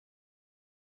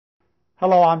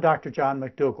Hello, I'm Dr. John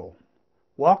McDougall.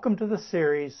 Welcome to the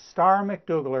series Star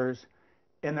McDougallers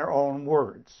in Their Own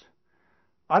Words.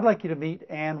 I'd like you to meet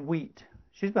Ann Wheat.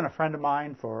 She's been a friend of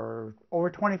mine for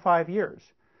over 25 years,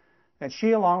 and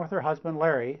she, along with her husband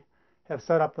Larry, have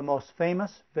set up the most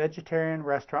famous vegetarian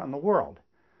restaurant in the world,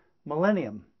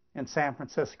 Millennium in San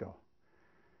Francisco.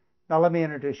 Now let me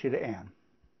introduce you to Ann.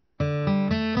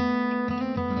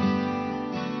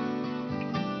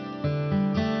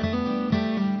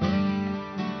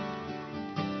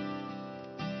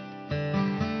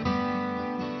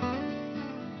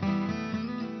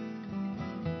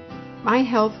 My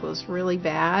health was really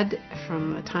bad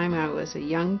from the time I was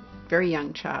a very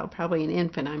young child, probably an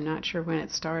infant. I'm not sure when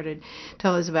it started,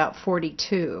 till I was about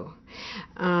 42.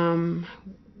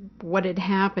 What had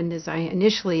happened is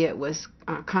initially it was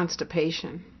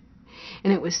constipation.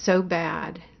 And it was so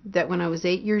bad that when I was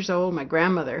 8 years old, my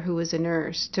grandmother, who was a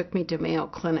nurse, took me to Mayo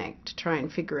Clinic to try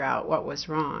and figure out what was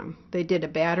wrong. They did a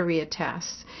battery of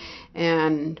tests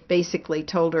and basically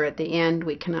told her at the end,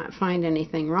 we cannot find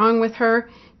anything wrong with her,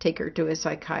 take her to a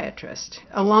psychiatrist.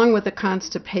 Along with the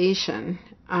constipation,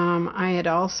 I had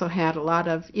also had a lot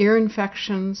of ear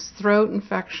infections, throat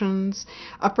infections,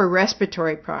 upper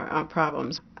respiratory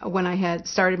problems. When I had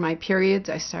started my periods,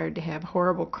 I started to have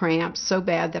horrible cramps, so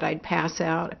bad that I'd pass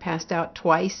out. I passed out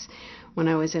twice when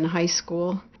I was in high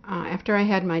school. After I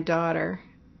had my daughter,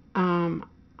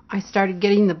 I started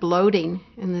getting the bloating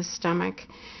in the stomach.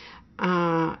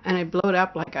 And I blowed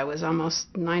up like I was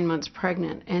almost 9 months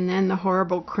pregnant, and then the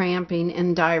horrible cramping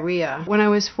and diarrhea. When I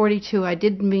was 42, I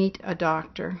did meet a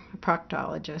doctor, a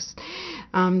proctologist,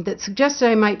 that suggested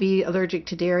I might be allergic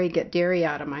to dairy, get dairy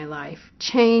out of my life.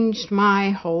 Changed my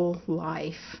whole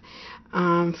life.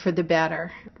 For the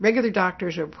better. Regular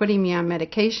doctors were putting me on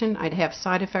medication. I'd have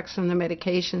side effects from the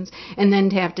medications, and then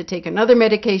to have to take another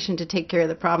medication to take care of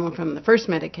the problem from the first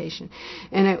medication.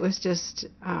 And it was just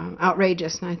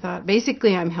outrageous. And I thought,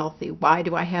 basically, I'm healthy. Why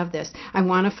do I have this? I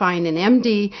want to find an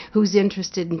MD who's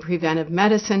interested in preventive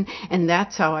medicine, and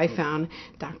that's how I found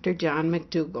Dr. John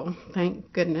McDougall,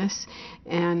 thank goodness.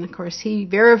 And, of course, he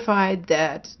verified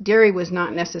that dairy was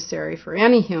not necessary for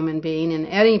any human being in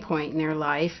any point in their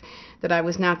life, that I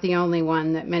was not the only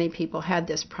one, that many people had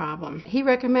this problem. He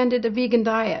recommended a vegan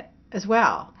diet as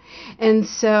well. And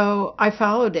so I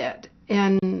followed it.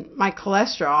 And my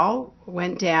cholesterol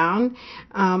went down,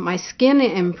 my skin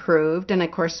improved, and of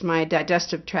course my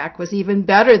digestive tract was even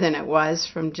better than it was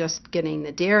from just getting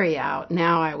the dairy out.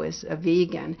 Now I was a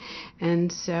vegan.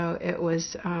 And so it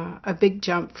was a big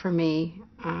jump for me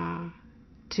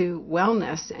to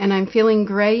wellness. And I'm feeling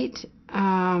great.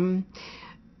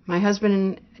 My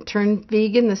husband turned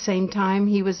vegan the same time.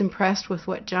 He was impressed with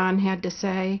what John had to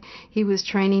say. He was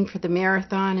training for the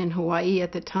marathon in Hawaii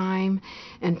at the time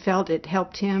and felt it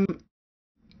helped him.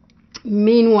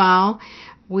 Meanwhile,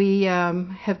 we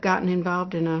have gotten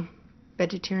involved in a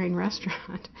vegetarian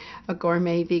restaurant, a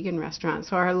gourmet vegan restaurant.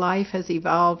 So our life has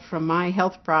evolved from my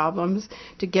health problems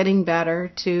to getting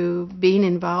better to being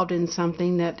involved in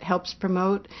something that helps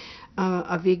promote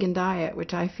a vegan diet,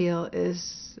 which I feel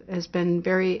has been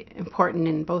very important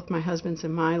in both my husband's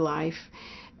and my life,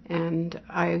 and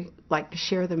I like to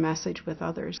share the message with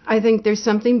others. I think there's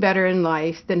something better in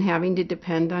life than having to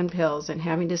depend on pills and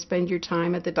having to spend your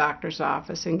time at the doctor's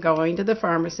office and going to the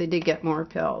pharmacy to get more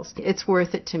pills. It's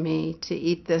worth it to me to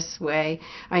eat this way.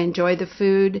 I enjoy the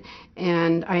food,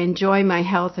 and I enjoy my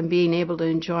health and being able to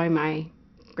enjoy my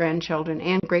grandchildren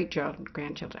and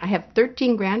great-grandchildren. I have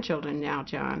 13 grandchildren now,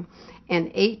 John,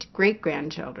 and 8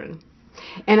 great-grandchildren.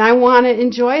 And I want to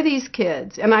enjoy these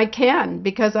kids, and I can,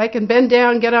 because I can bend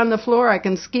down, get on the floor, I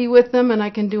can ski with them, and I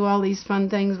can do all these fun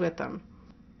things with them.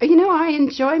 You know, I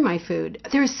enjoy my food.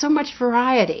 There's so much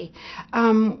variety.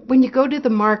 When you go to the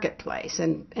marketplace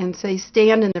and say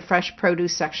stand in the fresh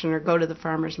produce section or go to the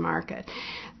farmer's market,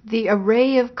 the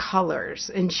array of colors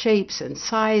and shapes and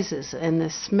sizes and the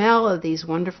smell of these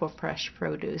wonderful fresh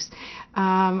produce,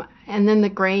 and then the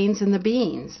grains and the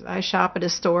beans. I shop at a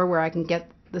store where I can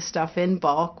get the stuff in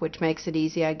bulk, which makes it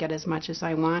easy. I get as much as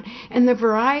I want. And the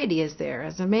variety is there.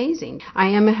 It's amazing. I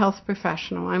am a health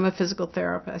professional. I'm a physical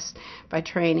therapist by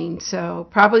training. So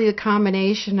probably the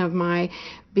combination of my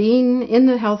being in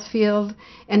the health field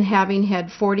and having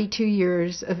had 42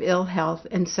 years of ill health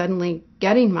and suddenly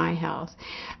getting my health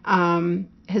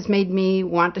has made me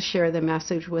want to share the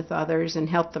message with others and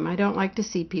help them. I don't like to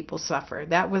see people suffer.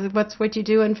 That's what you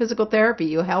do in physical therapy.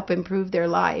 You help improve their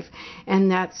life.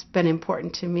 And that's been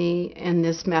important to me in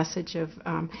this message of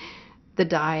the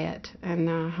diet and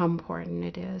how important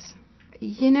it is.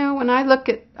 You know, when I look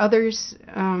at others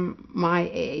my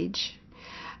age,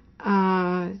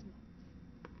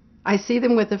 I see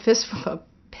them with a fistful of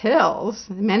pills,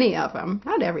 many of them,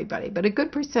 not everybody, but a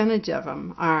good percentage of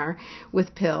them are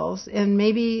with pills, and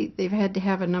maybe they've had to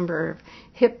have a number of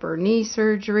hip or knee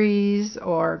surgeries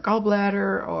or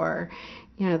gallbladder, or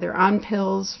they're on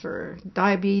pills for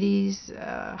diabetes,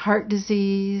 heart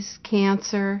disease,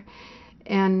 cancer.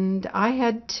 And I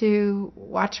had to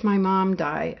watch my mom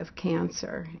die of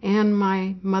cancer, and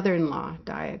my mother-in-law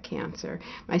die of cancer.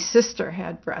 My sister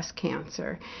had breast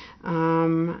cancer.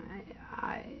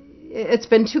 It's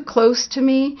been too close to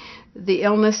me, the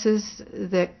illnesses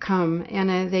that come,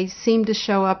 and they seem to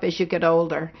show up as you get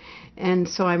older. And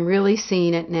so I'm really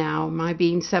seeing it now, my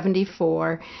being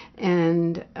 74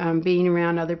 and being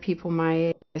around other people my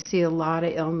age. I see a lot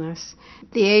of illness.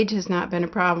 The age has not been a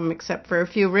problem except for a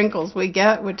few wrinkles we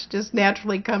get, which just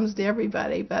naturally comes to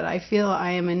everybody. But I feel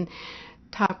I am in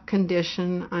top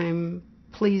condition. I'm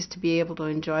pleased to be able to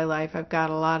enjoy life. I've got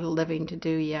a lot of living to do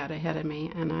yet ahead of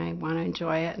me, and I want to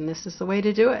enjoy it, and this is the way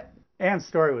to do it. Ann's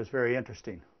story was very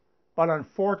interesting, but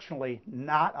unfortunately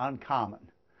not uncommon.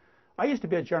 I used to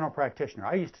be a general practitioner.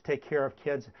 I used to take care of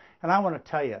kids, and I want to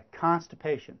tell you,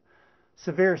 constipation,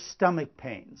 severe stomach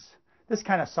pains, this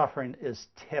kind of suffering is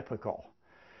typical.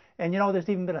 And there's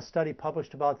even been a study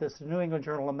published about this in the New England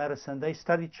Journal of Medicine. They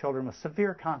studied children with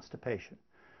severe constipation.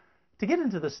 To get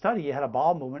into the study, you had a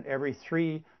bowel movement every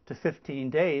 3 to 15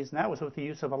 days, and that was with the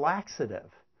use of a laxative.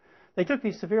 They took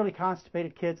these severely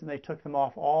constipated kids and they took them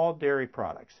off all dairy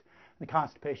products. The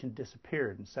constipation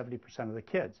disappeared in 70% of the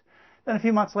kids. Then a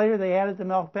few months later, they added the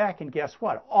milk back, and guess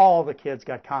what? All the kids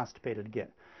got constipated again.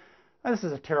 Now, this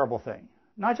is a terrible thing,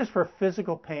 not just for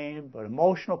physical pain, but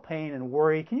emotional pain and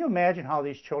worry. Can you imagine how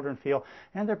these children feel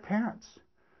and their parents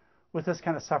with this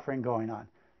kind of suffering going on?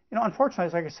 Unfortunately,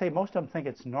 as I say, most of them think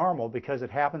it's normal because it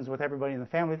happens with everybody in the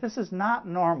family. This is not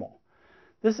normal.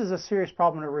 This is a serious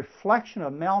problem, a reflection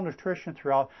of malnutrition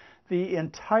throughout the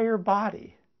entire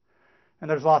body. And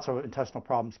there's lots of intestinal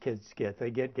problems kids get.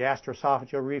 They get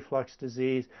gastroesophageal reflux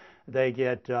disease, they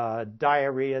get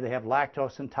diarrhea, they have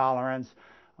lactose intolerance,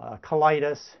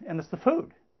 colitis, and it's the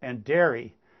food. And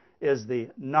dairy is the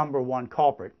 #1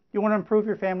 culprit. You want to improve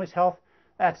your family's health?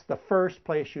 That's the first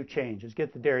place you change, is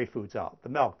get the dairy foods out, the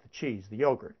milk, the cheese, the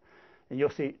yogurt. And you'll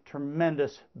see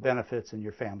tremendous benefits in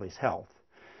your family's health.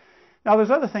 Now, there's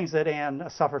other things that Ann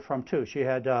suffered from, too. She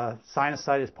had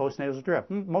sinusitis, postnasal drip,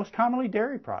 most commonly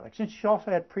dairy products. And she also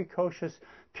had precocious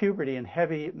puberty and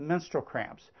heavy menstrual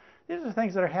cramps. These are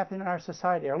things that are happening in our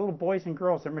society. Our little boys and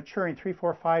girls are maturing 3,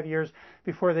 4, 5 years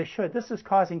before they should. This is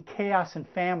causing chaos in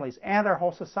families and our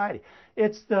whole society.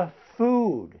 It's the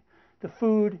food. The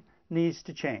food needs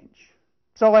to change.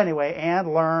 So anyway,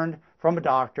 Ann learned from a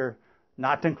doctor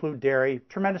not to include dairy.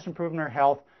 Tremendous improvement in her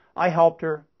health. I helped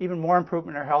her, even more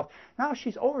improvement in her health. Now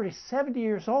she's already 70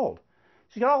 years old.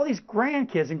 She's got all these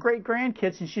grandkids and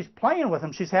great-grandkids, and she's playing with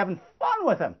them. She's having fun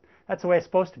with them. That's the way it's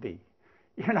supposed to be.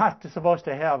 You're not supposed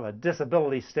to have a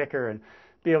disability sticker and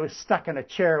be stuck in a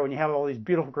chair when you have all these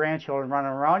beautiful grandchildren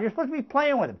running around. You're supposed to be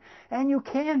playing with them. And you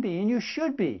can be, and you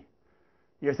should be.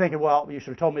 You're thinking, well, you should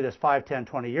have told me this 5, 10,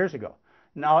 20 years ago.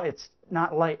 No, it's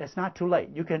not late. It's not too late.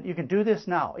 You can do this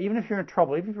now. Even if you're in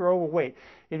trouble, even if you're overweight,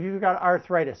 if you've got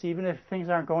arthritis, even if things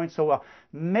aren't going so well,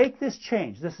 make this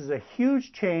change. This is a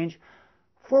huge change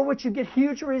for which you get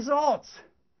huge results.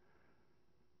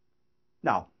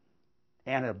 Now,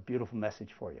 Ann had a beautiful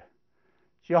message for you.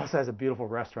 She also has a beautiful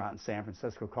restaurant in San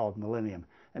Francisco called Millennium.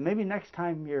 And maybe next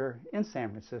time you're in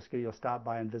San Francisco, you'll stop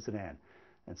by and visit Ann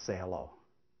and say hello.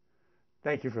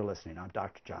 Thank you for listening. I'm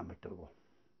Dr. John McDougall.